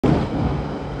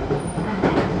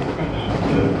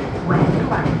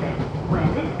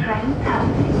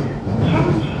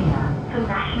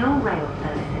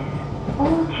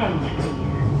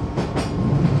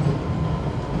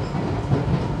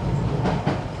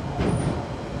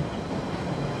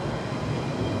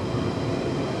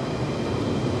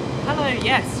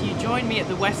yes, you join me at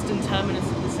the western terminus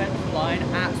of the Central Line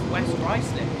at West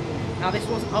Ruislip. Now this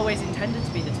wasn't always intended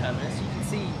to be the terminus. You can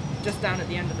see just down at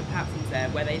the end of the platforms there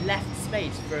where they left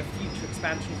space for a future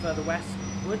expansion further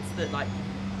westwards that like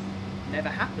never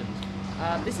happened.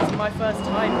 This is my first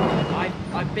time.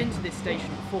 I've been to this station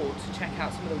before to check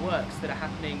out some of the works that are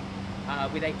happening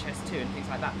with HS2 and things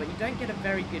like that, but you don't get a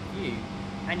very good view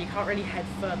and you can't really head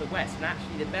further west, and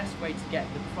actually the best way to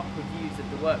get the proper views of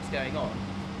the works going on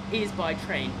is by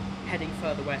train heading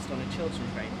further west on a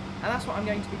Chiltern train, and that's what I'm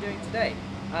going to be doing today.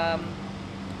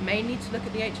 Mainly to look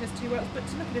at the HS2 works, but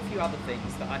to look at a few other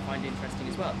things that I find interesting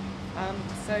as well.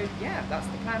 So yeah, that's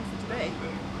the plan for today.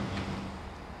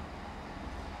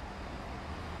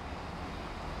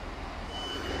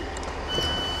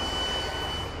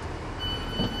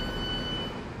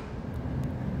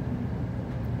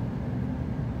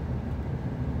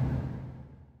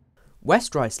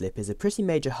 West Ruislip is a pretty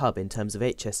major hub in terms of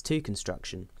HS2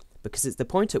 construction, because it's the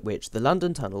point at which the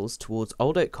London tunnels towards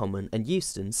Old Oak Common and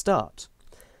Euston start.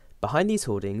 Behind these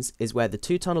hoardings is where the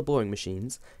two tunnel boring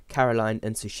machines, Caroline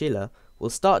and Sushila, will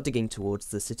start digging towards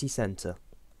the city centre.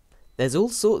 There's all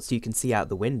sorts you can see out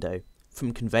the window,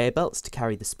 from conveyor belts to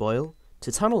carry the spoil,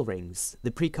 to tunnel rings,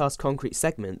 the precast concrete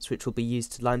segments which will be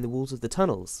used to line the walls of the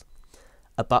tunnels,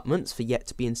 abutments for yet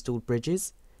to be installed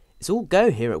bridges. It's all go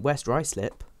here at West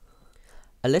Ruislip.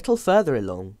 A little further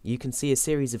along, you can see a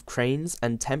series of cranes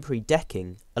and temporary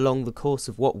decking along the course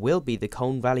of what will be the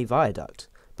Colne Valley Viaduct,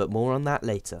 but more on that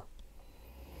later.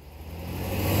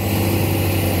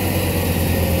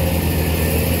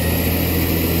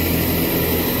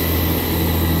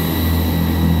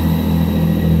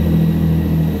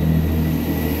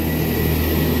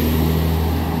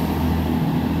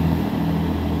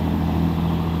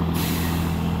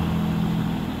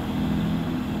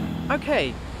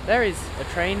 Okay, there is a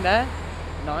train there,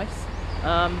 nice.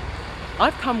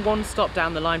 I've come one stop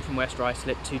down the line from West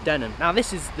Ruislip to Denham. Now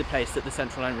this is the place that the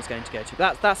Central Line was going to go to,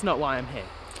 but that's not why I'm here.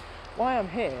 Why I'm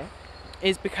here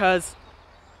is because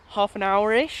half an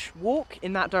hour-ish walk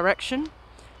in that direction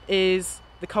is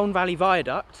the Colne Valley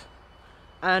Viaduct,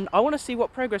 and I want to see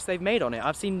what progress they've made on it.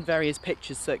 I've seen various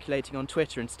pictures circulating on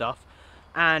Twitter and stuff,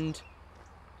 and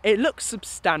it looks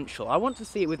substantial. I want to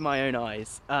see it with my own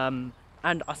eyes.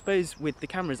 And I suppose with the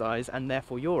camera's eyes, and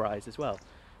therefore your eyes as well,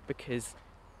 because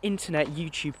internet,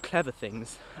 YouTube, clever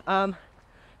things.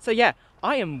 So yeah,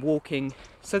 I am walking,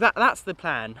 so that's the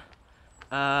plan.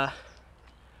 Yeah.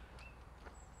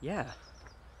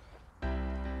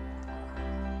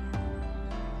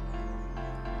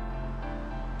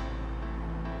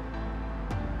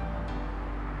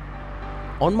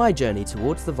 On my journey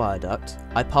towards the viaduct,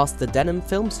 I passed the Denham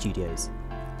Film Studios.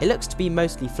 It looks to be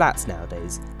mostly flats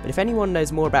nowadays, but if anyone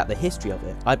knows more about the history of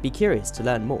it, I'd be curious to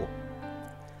learn more.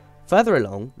 Further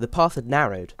along, the path had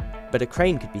narrowed, but a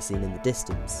crane could be seen in the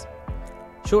distance.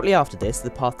 Shortly after this, the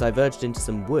path diverged into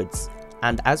some woods,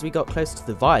 and as we got closer to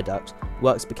the viaduct,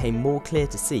 works became more clear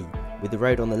to see, with the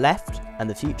road on the left and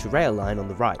the future rail line on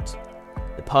the right.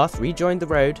 The path rejoined the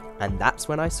road, and that's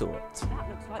when I saw it. That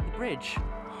looks like the bridge.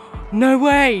 No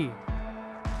way!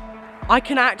 I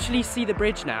can actually see the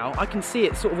bridge now. I can see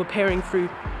it sort of appearing through.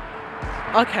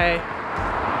 Okay,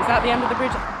 is that the end of the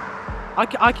bridge?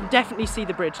 I can definitely see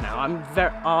the bridge now.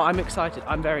 I'm excited.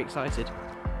 I'm very excited.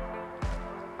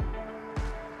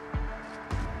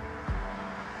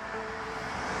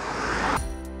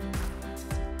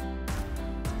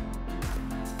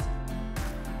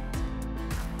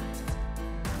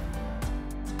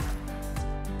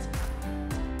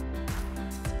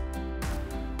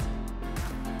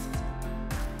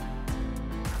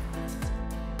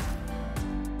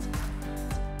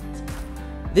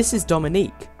 This is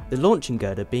Dominique, the launching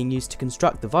girder being used to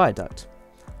construct the viaduct.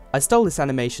 I stole this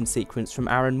animation sequence from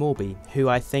Aaron Morby, who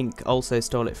I think also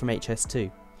stole it from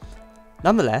HS2.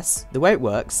 Nonetheless, the way it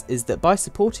works is that by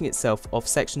supporting itself off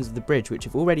sections of the bridge which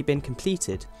have already been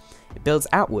completed, it builds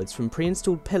outwards from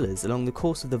pre-installed pillars along the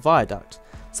course of the viaduct,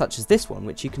 such as this one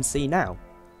which you can see now.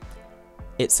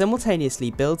 It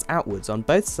simultaneously builds outwards on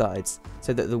both sides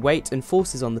so that the weight and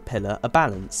forces on the pillar are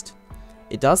balanced.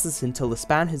 It does this until the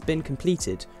span has been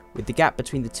completed, with the gap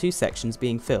between the two sections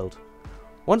being filled.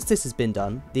 Once this has been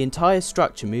done, the entire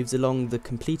structure moves along the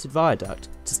completed viaduct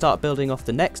to start building off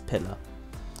the next pillar.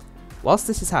 Whilst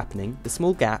this is happening, the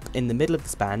small gap in the middle of the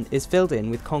span is filled in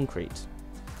with concrete.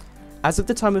 As of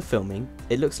the time of filming,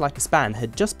 it looks like a span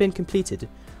had just been completed,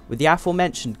 with the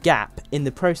aforementioned gap in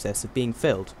the process of being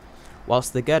filled,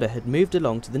 whilst the girder had moved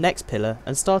along to the next pillar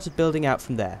and started building out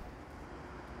from there.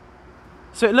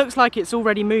 So it looks like it's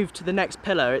already moved to the next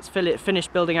pillar. It's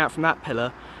finished building out from that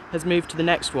pillar, has moved to the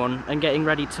next one and getting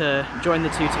ready to join the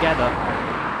two together.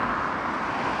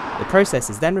 The process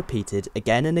is then repeated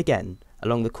again and again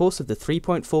along the course of the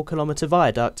 3.4-kilometre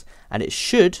viaduct, and it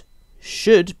should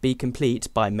be complete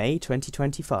by May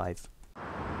 2025.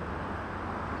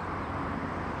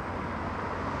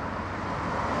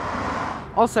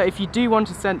 Also, if you do want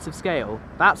a sense of scale,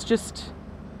 that's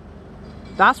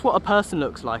what a person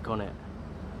looks like on it.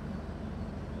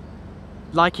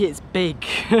 Like, it's big.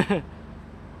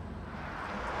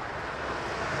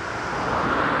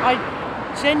 I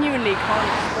genuinely can't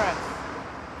express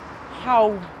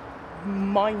how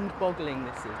mind-boggling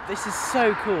this is. This is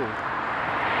so cool.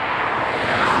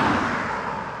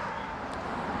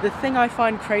 The thing I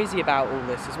find crazy about all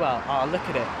this as well, look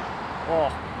at it.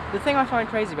 Oh, the thing I find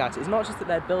crazy about it is not just that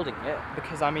they're building it,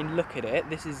 because I mean, look at it.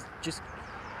 This is just,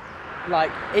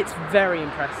 like, it's very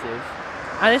impressive.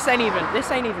 And this ain't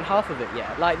even half of it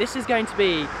yet. Like, this is going to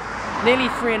be nearly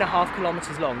 3.5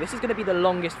 kilometres long. This is going to be the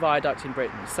longest viaduct in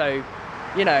Britain. So,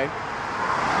 you know,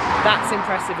 that's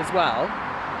impressive as well.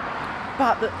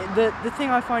 But the thing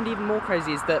I find even more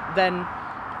crazy is that then,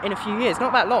 in a few years,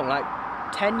 not that long, like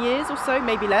 10 years or so,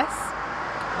 maybe less,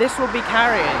 this will be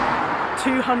carrying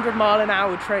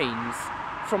 200-mile-an-hour trains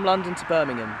from London to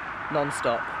Birmingham,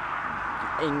 non-stop.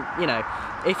 You know,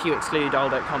 if you exclude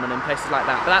Old Oak Common and places like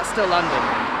that, but that's still London.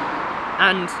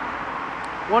 And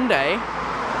one day,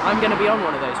 I'm going to be on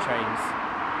one of those trains.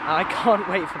 I can't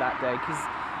wait for that day, because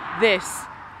this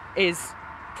is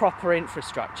proper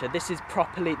infrastructure. This is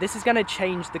going to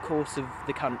change the course of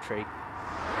the country.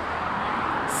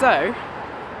 So,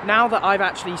 now that I've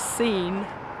actually seen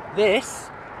this,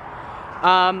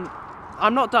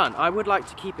 I'm not done. I would like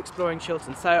to keep exploring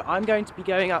Chiltern, so I'm going to be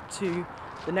going up to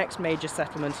the next major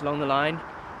settlement along the line,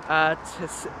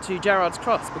 to Gerrards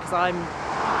Cross, because I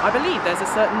believe there's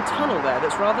a certain tunnel there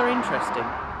that's rather interesting.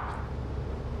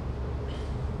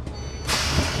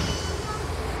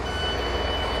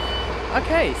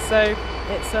 Okay, so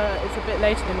it's a bit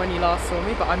later than when you last saw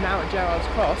me, but I'm now at Gerrards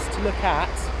Cross to look at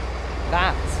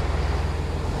that.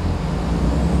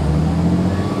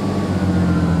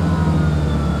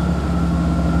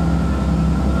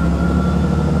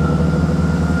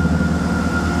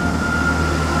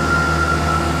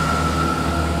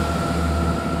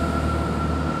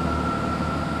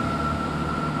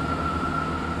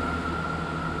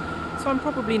 So I'm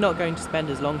probably not going to spend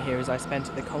as long here as I spent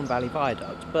at the Colne Valley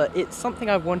Viaduct, but it's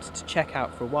something I've wanted to check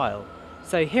out for a while.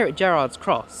 So here at Gerrards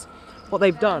Cross, what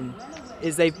they've done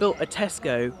is they've built a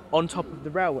Tesco on top of the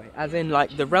railway, as in,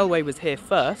 like, the railway was here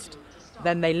first,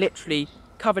 then they literally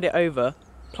covered it over,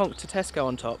 plonked a Tesco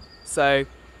on top. So,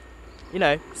 you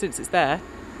know, since it's there,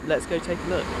 let's go take a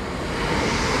look.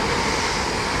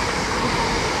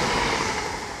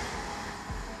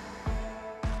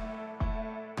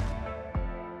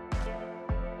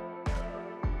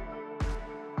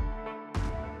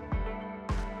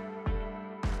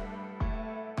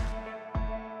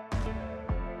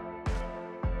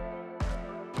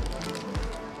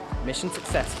 Mission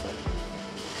successful.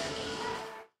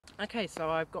 Okay, so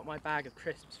I've got my bag of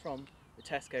crisps from the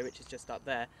Tesco, which is just up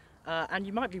there. And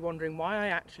you might be wondering why I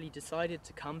actually decided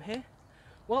to come here.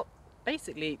 Well,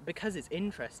 basically because it's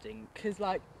interesting, because,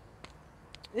 like,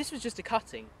 this was just a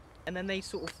cutting, and then they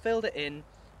sort of filled it in,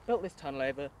 built this tunnel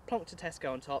over, plonked a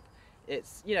Tesco on top.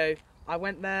 It's, you know, I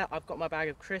went there, I've got my bag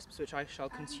of crisps, which I shall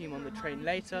consume on the train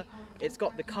later. It's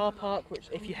got the car park, which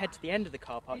if you head to the end of the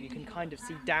car park, you can kind of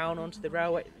see down onto the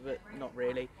railway, but not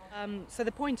really. So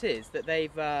the point is that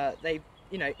they've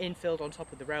you know, infilled on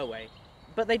top of the railway.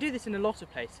 But they do this in a lot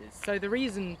of places. So the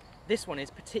reason this one is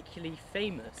particularly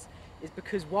famous is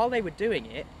because while they were doing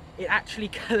it, it actually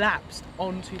collapsed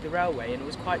onto the railway, and it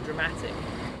was quite dramatic.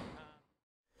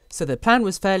 So the plan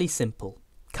was fairly simple: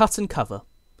 cut and cover.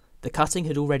 The cutting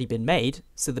had already been made,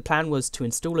 so the plan was to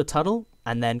install a tunnel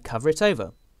and then cover it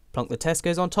over, plonk the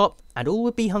Tesco's on top, and all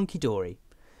would be hunky-dory.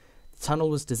 The tunnel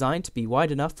was designed to be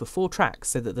wide enough for 4 tracks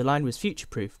so that the line was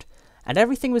future-proofed, and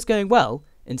everything was going well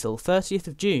until 30th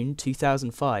of June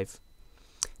 2005.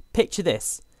 Picture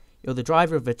this: you're the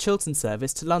driver of a Chiltern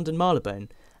service to London Marylebone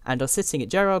and are sitting at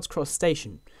Gerrards Cross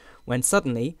station, when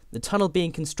suddenly the tunnel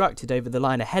being constructed over the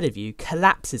line ahead of you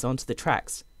collapses onto the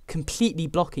tracks, completely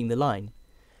blocking the line.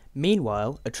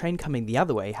 Meanwhile, a train coming the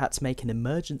other way had to make an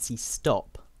emergency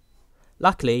stop.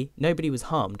 Luckily, nobody was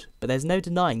harmed, but there's no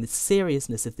denying the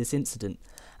seriousness of this incident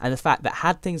and the fact that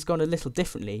had things gone a little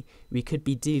differently, we could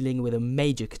be dealing with a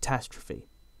major catastrophe.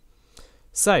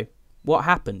 So, what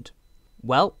happened?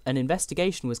 Well, an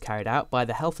investigation was carried out by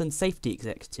the Health and Safety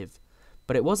Executive,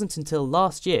 but it wasn't until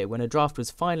last year when a draft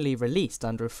was finally released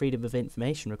under a Freedom of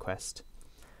Information request.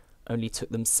 Only took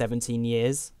them 17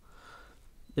 years.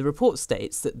 The report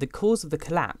states that the cause of the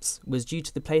collapse was due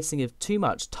to the placing of too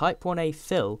much Type 1A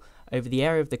fill over the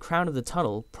area of the crown of the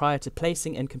tunnel prior to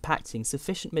placing and compacting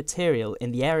sufficient material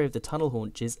in the area of the tunnel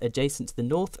haunches adjacent to the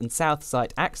north and south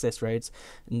site access roads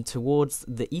and towards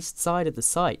the east side of the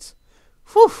site.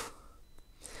 Whew!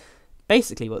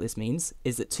 Basically what this means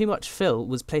is that too much fill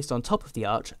was placed on top of the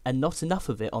arch and not enough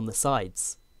of it on the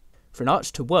sides. For an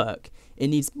arch to work, it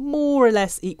needs more or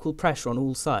less equal pressure on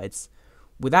all sides.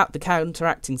 Without the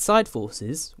counteracting side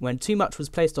forces, when too much was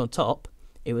placed on top,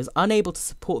 it was unable to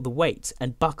support the weight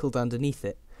and buckled underneath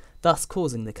it, thus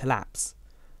causing the collapse.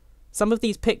 Some of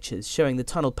these pictures showing the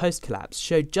tunnel post-collapse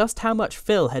showed just how much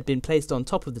fill had been placed on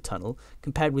top of the tunnel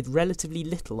compared with relatively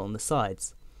little on the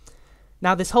sides.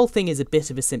 Now this whole thing is a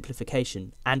bit of a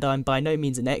simplification, and I'm by no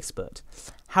means an expert.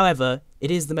 However,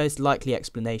 it is the most likely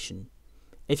explanation.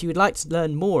 If you would like to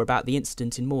learn more about the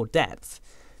incident in more depth,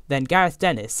 then Gareth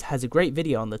Dennis has a great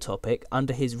video on the topic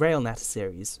under his RailNatter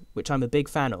series, which I'm a big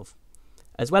fan of.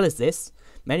 As well as this,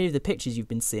 many of the pictures you've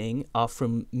been seeing are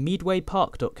from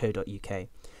meadwaypark.co.uk,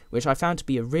 which I found to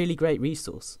be a really great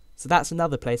resource, so that's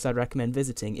another place I'd recommend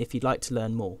visiting if you'd like to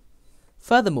learn more.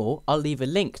 Furthermore, I'll leave a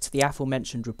link to the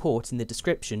aforementioned report in the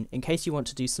description in case you want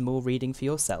to do some more reading for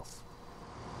yourself.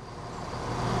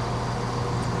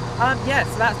 Yeah,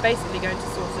 so that's basically going to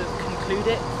sort of conclude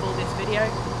it for this video.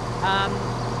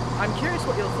 I'm curious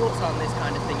what your thoughts are on this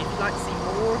kind of thing, if you'd like to see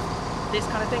more of this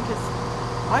kind of thing, because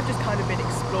I've just kind of been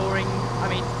exploring, I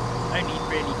mean, only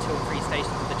really 2 or 3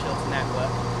 stations of the Chiltern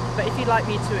Network, but if you'd like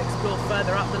me to explore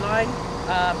further up the line,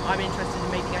 I'm interested in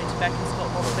maybe going to Beaconscott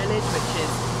Model Village, which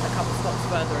is a couple stops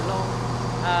further along,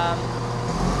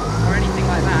 or anything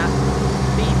like that.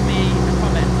 Leave me a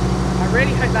comment. I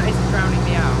really hope that isn't drowning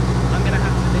me out. I'm going to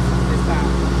have to listen to this back.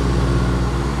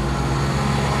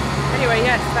 Anyway,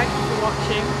 yes, thank you for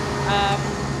watching.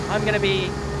 I'm going to be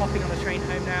hopping on a train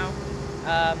home now.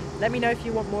 Let me know if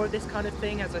you want more of this kind of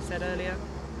thing, as I said earlier.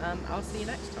 I'll see you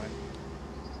next time.